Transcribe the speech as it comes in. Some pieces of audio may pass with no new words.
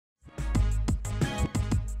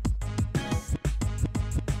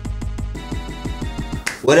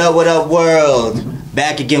What up, world?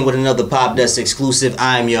 Back again with another Popdust exclusive.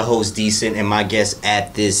 I'm your host, Decent, and my guest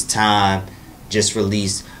at this time just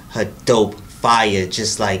released her dope fire.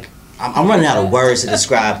 Just like, I'm running out of words to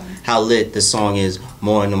describe how lit the song is.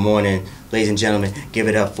 More in the morning. Ladies and gentlemen, give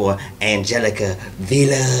it up for Angelica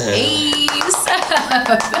Vila. Hey, what's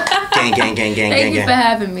up? Gang. Thank you for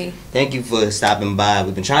having me. Thank you for stopping by.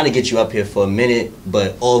 We've been trying to get you up here for a minute,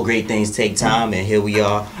 but all great things take time, and here we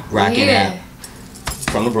are, rocking out.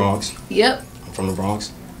 From the Bronx. Yep. I'm from the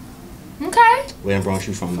Bronx. Okay. Where in Bronx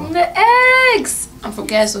you from? From the Eggs. I'm from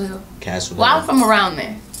Castle Hill. Castle Hill. Well, I'm from around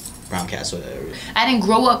there. Around Castle Hill area. I didn't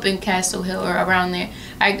grow up in Castle Hill or around there.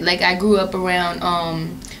 I grew up around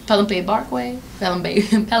Pelham Bay Parkway. Pelham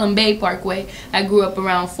Bay Parkway. I grew up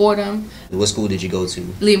around Fordham. What school did you go to?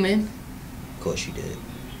 Lehman. Of course you did.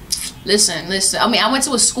 Listen. I mean, I went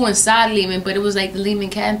to a school inside Lehman, but it was like the Lehman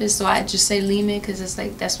campus, so I just say Lehman because it's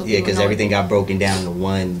like that's what. Yeah, because everything got broken down into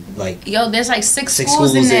one, like. Yo, there's like six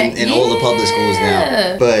schools in that. And all the public schools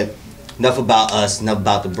now. But enough about us, enough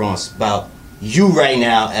about the Bronx. About you right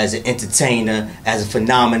now as an entertainer, as a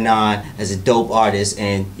phenomenon, as a dope artist,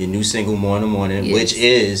 and your new single "More in the Morning," yes, which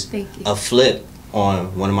is a flip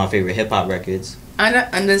on one of my favorite hip hop records. I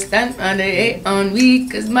don't understand on me,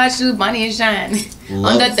 cause my shoes money and shine.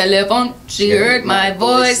 On the telephone, she heard my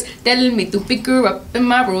voice telling me to pick her up in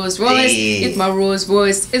my Rolls Royce. If my Rolls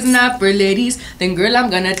Royce is not for ladies, then girl,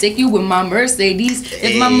 I'm gonna take you with my Mercedes.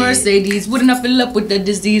 If my Mercedes wouldn't have fill up with the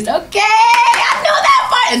disease, okay, I know that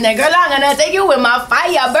part. And then girl, I'm gonna take you with my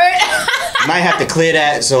Firebird. Might have to clear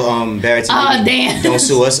that so Barrett damn, don't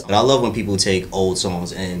sue us. I love when people take old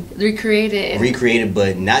songs and recreate it,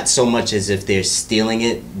 but not so much as if they're stealing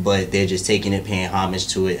it, but they're just taking it, paying homage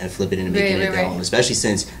to it, and flipping it and making it their own. Especially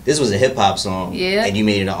since this was a hip hop song, and you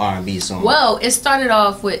made it an R&B song. Well, it started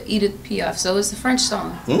off with Edith Piaf, so it's a French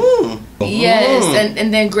song. Yes,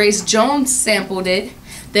 and then Grace Jones sampled it,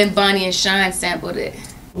 then Bonnie and Shine sampled it.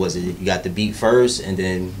 Was it you got the beat first and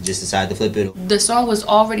then just decided to flip it? The song was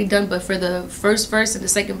already done, but for the first verse and the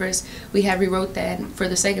second verse, we had rewrote that. And for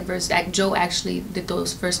the second verse, Joe actually did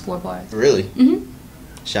those first 4 bars. Really?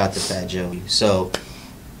 Shout out to Fat Joe. So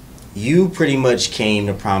you pretty much came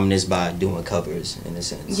to prominence by doing covers, in a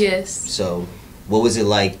sense. Yes. So what was it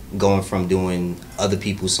like going from doing other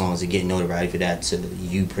people's songs and getting notoriety for that to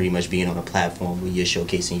you pretty much being on a platform where you're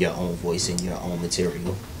showcasing your own voice and your own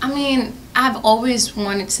material? I mean, I've always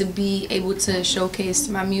wanted to be able to showcase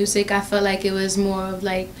my music. I feel like it was more of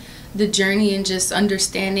like the journey and just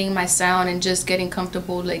understanding my sound and just getting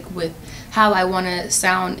comfortable like with how I want to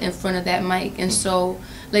sound in front of that mic. And so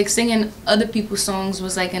like singing other people's songs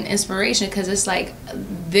was like an inspiration because it's like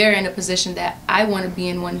they're in a position that I want to be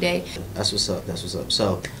in one day. That's what's up. That's what's up.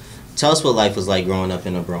 So tell us what life was like growing up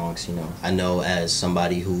in the Bronx. You know, I know as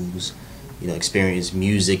somebody who's, you know, experienced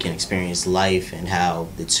music and experienced life and how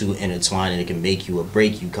the two intertwine and it can make you or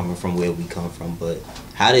break you coming from where we come from. But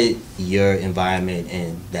how did your environment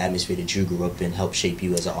and the atmosphere that you grew up in help shape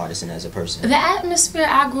you as an artist and as a person? The atmosphere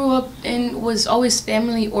I grew up in was always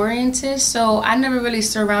family oriented, so I never really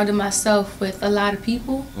surrounded myself with a lot of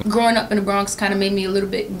people. Growing up in the Bronx kind of made me a little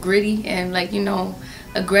bit gritty and like, you know,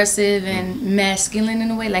 aggressive and masculine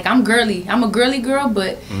in a way. Like I'm girly. I'm a girly girl,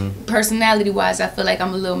 but personality wise I feel like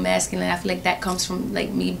I'm a little masculine. I feel like that comes from like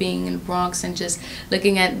me being in the Bronx and just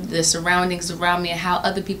looking at the surroundings around me and how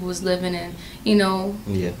other people was living and, you know,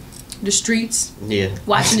 the streets.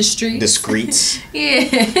 Watching the streets. The streets.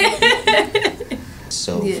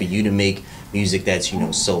 So for you to make music that's, you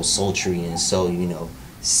know, so sultry and so, you know,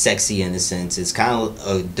 sexy in a sense, it's kind of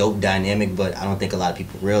a dope dynamic, but I don't think a lot of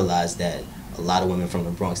people realize that a lot of women from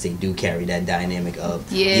the Bronx, they do carry that dynamic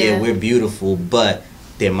of, we're beautiful, but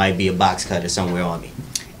there might be a box cutter somewhere on me.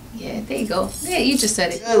 Yeah, there you go. Yeah, you just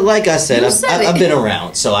said it. Like I said, I've been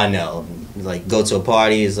around, so I know. Like, go to a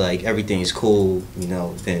party, it's like, everything's cool, you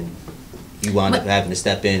know, then you wind up having to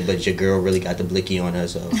step in, but your girl really got the blicky on her,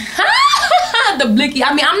 so. The blicky.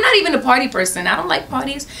 I mean, I'm not even a party person. I don't like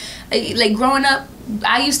parties. Like, growing up,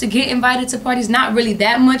 I used to get invited to parties, not really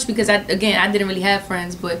that much because I didn't really have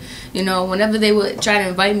friends, but you know, whenever they would try to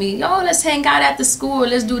invite me, oh, let's hang out at the school,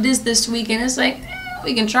 let's do this weekend, it's like,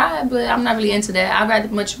 we can try, but I'm not really into that.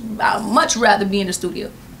 I'd much rather be in the studio.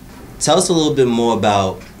 Tell us a little bit more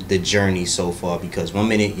about the journey so far, because one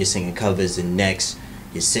minute you're singing covers and next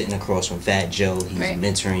you're sitting across from Fat Joe, he's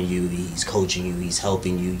mentoring you, he's coaching you, he's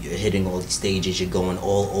helping you, you're hitting all these stages, you're going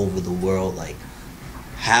all over the world. Like,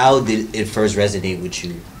 how did it first resonate with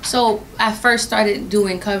you? So I first started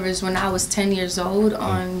doing covers when I was 10 years old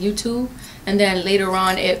on YouTube, and then later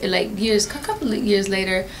on, a couple of years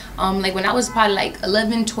later, like when I was probably like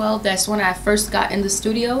 11, 12, that's when I first got in the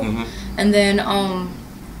studio, and then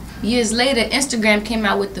Years later, Instagram came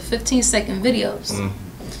out with the 15-second videos.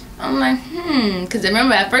 I'm like, because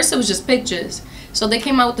remember at first it was just pictures. So they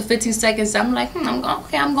came out with the 15 seconds. I'm like,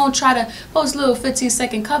 I'm going to try to post little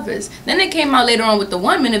 15-second covers. Then they came out later on with the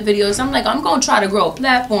 1-minute videos. I'm like, I'm going to try to grow a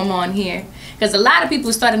platform on here. Because a lot of people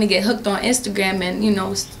are starting to get hooked on Instagram and, you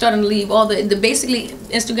know, starting to leave all the basically,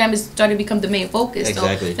 Instagram is starting to become the main focus.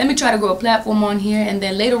 Exactly. So let me try to grow a platform on here. And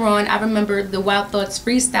then later on, I remember the Wild Thoughts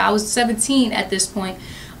freestyle. I was 17 at this point.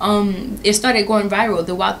 It started going viral,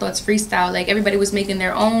 the Wild Thoughts freestyle. Like, everybody was making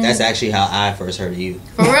their own. That's actually how I first heard of you.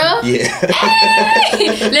 For real? Yeah.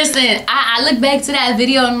 Hey! Listen, I look back to that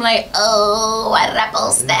video and I'm like, oh, why did I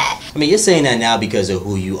post that? I mean, you're saying that now because of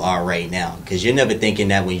who you are right now. Because you're never thinking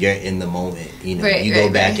that when you're in the moment. You know, you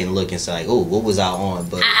go back and look and say, like, oh, what was I on?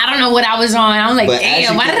 But I don't know what I was on. I'm like,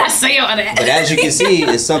 damn, why did I say all that? But as you can see,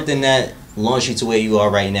 it's something that launched you to where you are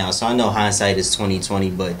right now. So I know hindsight is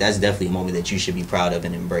 20/20, but that's definitely a moment that you should be proud of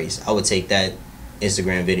and embrace. I would take that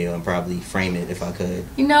Instagram video and probably frame it if I could.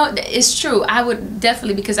 You know, it's true. I would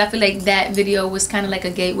definitely, because I feel like that video was kind of like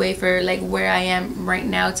a gateway for like where I am right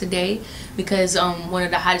now today. Because one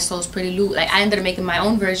of the hottest souls, Pretty Lou, like I ended up making my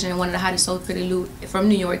own version, and one of the hottest souls, Pretty Lou from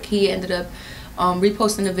New York, he ended up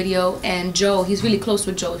reposting the video, and Joe, he's really close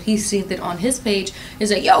with Joe, he seen it on his page.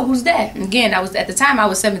 He's like, yo, who's that? And again, I was at the time I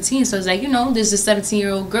was 17, so it's like, you know, there's this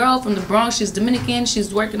 17-year-old girl from the Bronx. She's Dominican,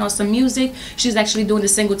 she's working on some music, she's actually doing the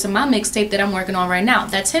single to my mixtape that I'm working on right now.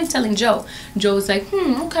 That's him telling Joe. Joe's like,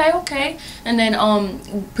 okay. And then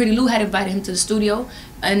Pretty Lou had invited him to the studio,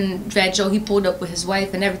 and Fat Joe, he pulled up with his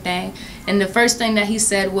wife and everything, and the first thing that he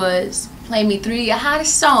said was, play me 3 of your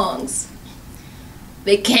hottest songs.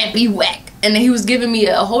 They can't be whack. And then he was giving me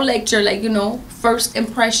a whole lecture, like, you know, first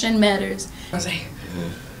impression matters. I was like,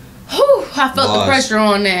 whew, I felt the pressure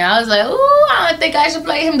on there. I was like, ooh, I think I should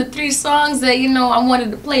play him the 3 songs that, you know, I wanted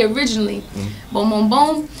to play originally. Boom, boom,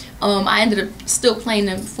 boom. I ended up still playing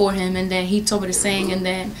them for him, and then he told me to sing, and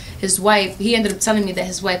then his wife, he ended up telling me that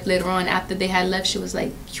his wife later on, after they had left, she was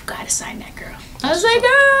like, you gotta sign that girl. I was like,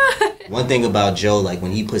 ah. One thing about Joe, like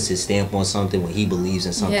when he puts his stamp on something, when he believes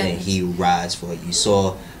in something, he rides for it. You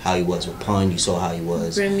saw how he was with Pun, you saw how he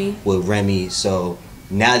was with Remy. So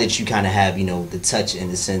now that you kind of have, you know, the touch in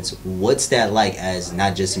the sense, what's that like as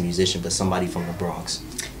not just a musician, but somebody from the Bronx?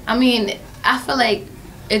 I mean, I feel like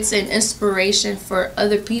it's an inspiration for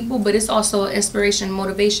other people, but it's also an inspiration,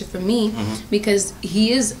 motivation for me, because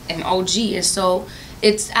he is an OG, and so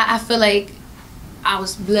I feel like I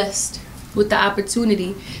was blessed with the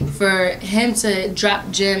opportunity for him to drop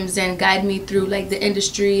gems and guide me through like the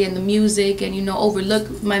industry and the music, and, you know,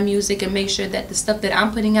 overlook my music and make sure that the stuff that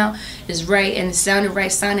I'm putting out is right and it sounded right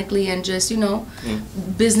sonically, and just, you know,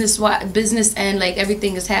 business and like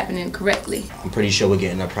everything is happening correctly. I'm pretty sure we're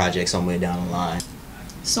getting a project somewhere down the line.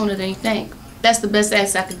 Sooner than you think. That's the best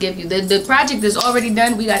answer I could give you. The project is already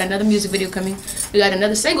done. We got another music video coming. We got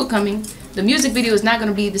another single coming. The music video is not going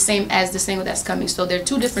to be the same as the single that's coming. So there are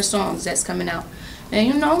 2 different songs that's coming out. And,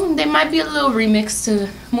 you know, they might be a little remix to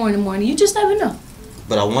More in the Morning. You just never know.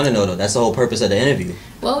 But I want to know, though. That's the whole purpose of the interview.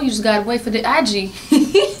 Well, you just got to wait for the IG.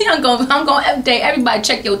 I'm going to update everybody.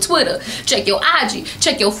 Check your Twitter. Check your IG.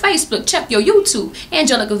 Check your Facebook. Check your YouTube.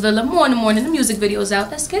 Angelica Vila, More in the Morning. The music video's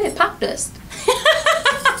out. Let's get it. Popdust.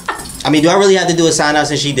 I mean, do I really have to do a sign out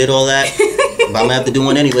since she did all that? But I'm going to have to do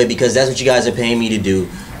one anyway, because that's what you guys are paying me to do.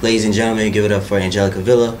 Ladies and gentlemen, give it up for Angelica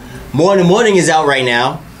Vila. More in the Morning is out right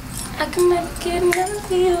now. I can never get enough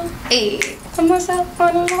of you. Hey, for myself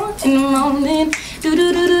on the lawn in the morning. Do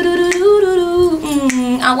do do do do do do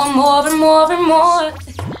do. I want more and more and more.